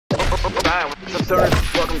Hi, what's up,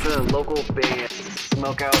 stoners? Welcome to the local band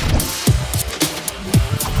Smokeout.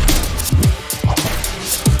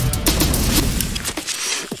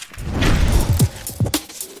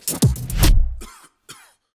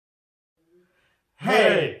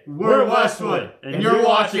 Hey, we're Westwood, and you're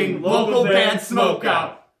watching Local Band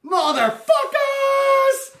Smokeout. Motherfuckers!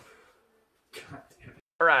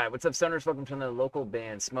 Alright, what's up, stoners? Welcome to the local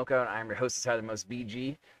band Smokeout. I'm your host, Tyler Most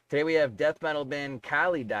BG. Today we have death metal band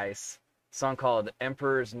Callidice, a song called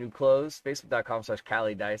Emperor's New Clothes,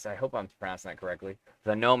 facebook.com/Callidice. I hope I'm pronouncing that correctly, because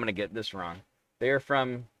I know I'm going to get this wrong. They are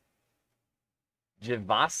from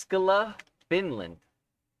Jyväskylä, Finland.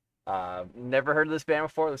 Never heard of this band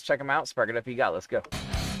before. Let's check them out. Spark it up, you got. Let's go.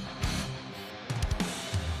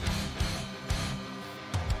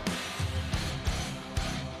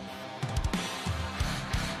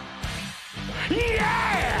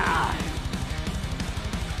 Yeah!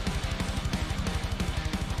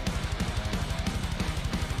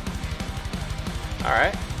 All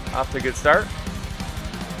right, off to a good start.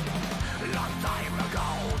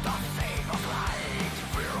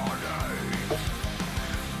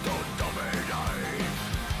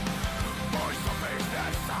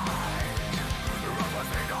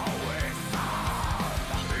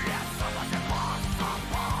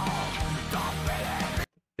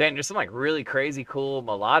 Dang, there's some like really crazy cool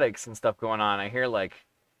melodics and stuff going on. I hear like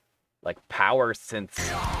power synths.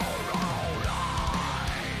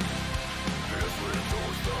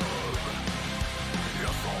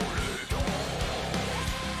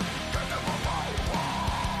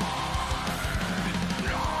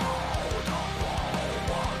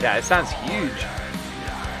 Yeah, it sounds huge.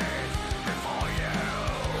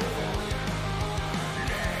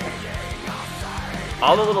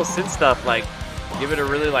 All the little synth stuff like give it a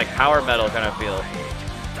really like power metal kind of feel.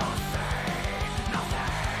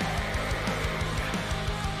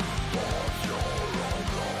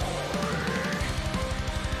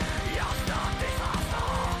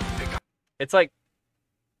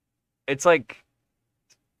 It's like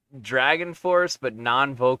Dragon Force, but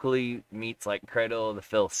non-vocally meets like Cradle of the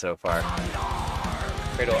Filth so far.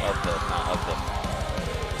 Cradle of Filth, not of Filth.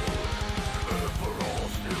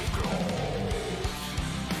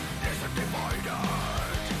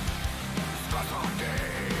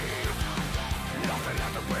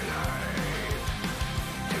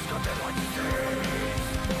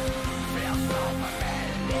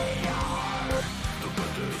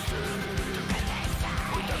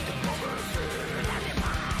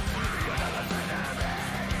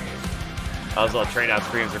 Those little train out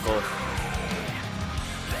screams are cool.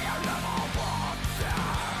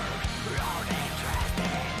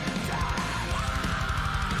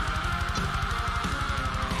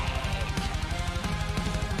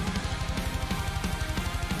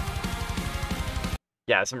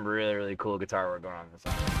 Yeah, some really, really cool guitar work going on in this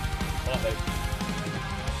song. Hold on, babe.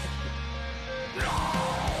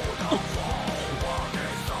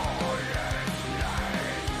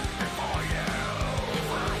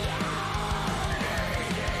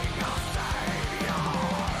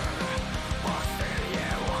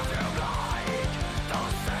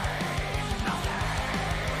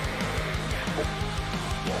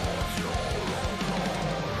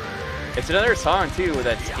 It's another song too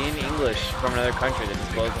that's in English from another country that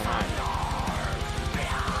just blows my mind.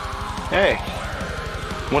 Hey,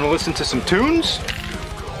 want to listen to some tunes?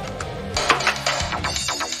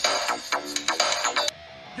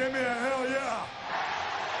 Give me a hell yeah!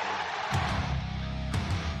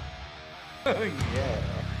 Yeah.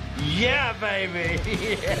 Yeah, baby!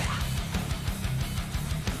 Yeah.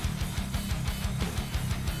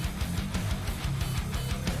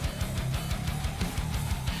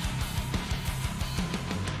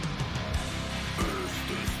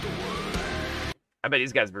 I bet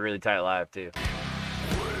these guys were really tight live too.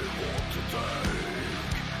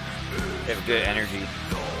 They have good energy.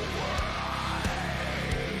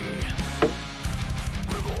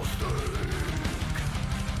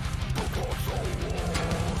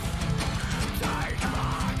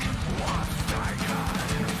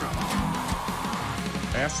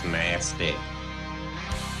 That's nasty.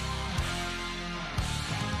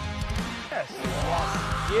 Yes.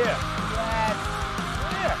 Yeah.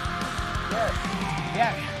 Yes.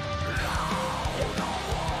 Yeah.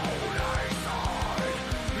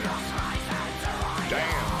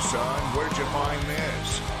 Damn, son, where'd you find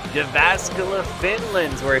this? Jyväskylä,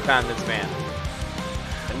 Finland's where he found this band.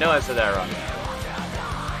 I know I said that wrong.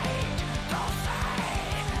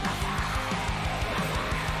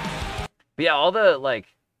 But yeah,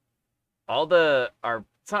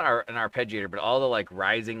 it's not an arpeggiator, but all the like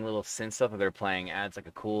rising little synth stuff that they're playing adds like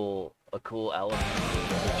a cool element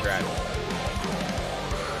to the track.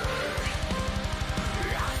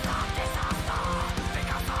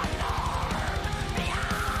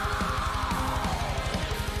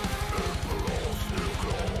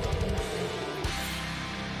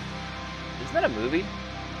 Isn't that a movie?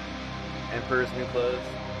 Emperor's New Clothes.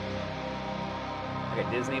 Like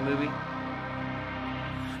a Disney movie.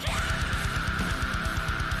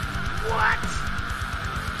 What?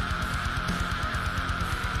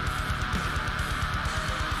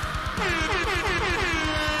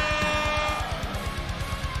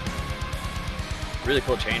 Really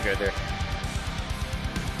cool change right there.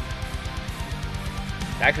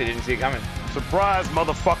 Actually didn't see it coming. Surprise,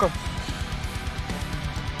 motherfucker.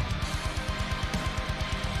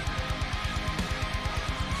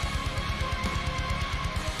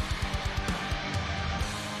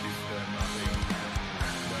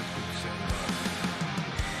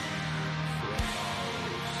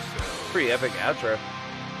 Pretty epic outro.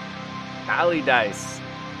 Callidice,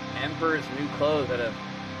 Emperor's New Clothes out of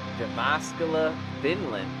Jyväskylä,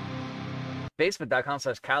 Finland.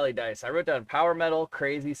 Facebook.com/Callidice. I wrote down power metal,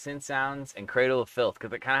 crazy synth sounds, and Cradle of Filth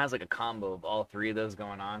because it kind of has like a combo of all three of those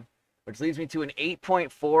going on, which leads me to an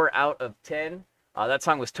 8.4 out of 10. That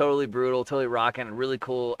song was totally brutal, totally rocking, a really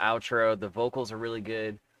cool outro. The vocals are really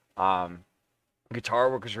good.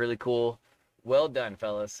 Guitar work is really cool. Well done,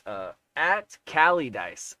 fellas. At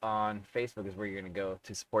Callidice on Facebook is where you're going to go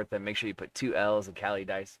to support them. Make sure you put 2 L's in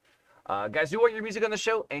Callidice. Guys, do you want your music on the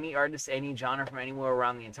show? Any artist, any genre from anywhere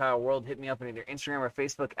around the entire world, hit me up on either Instagram or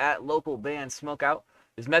Facebook at local band Smokeout.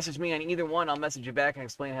 Just message me on either one. I'll message you back and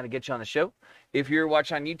explain how to get you on the show. If you're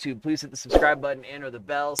watching on YouTube, please hit the subscribe button and or the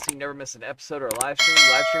bell so you never miss an episode or a live stream.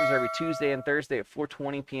 Live streams are every Tuesday and Thursday at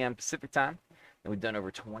 4:20 p.m. Pacific time. And we've done over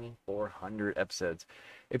 2,400 episodes.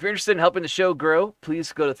 If you're interested in helping the show grow,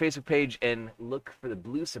 please go to the Facebook page and look for the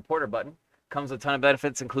blue supporter button. Comes with a ton of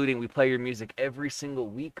benefits, including we play your music every single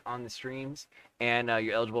week on the streams, and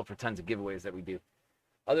you're eligible for tons of giveaways that we do.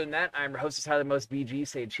 Other than that, I'm your hostess, Tyler Most BG.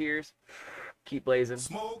 Say cheers, keep blazing,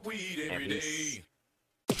 Smoke weed and every peace. day.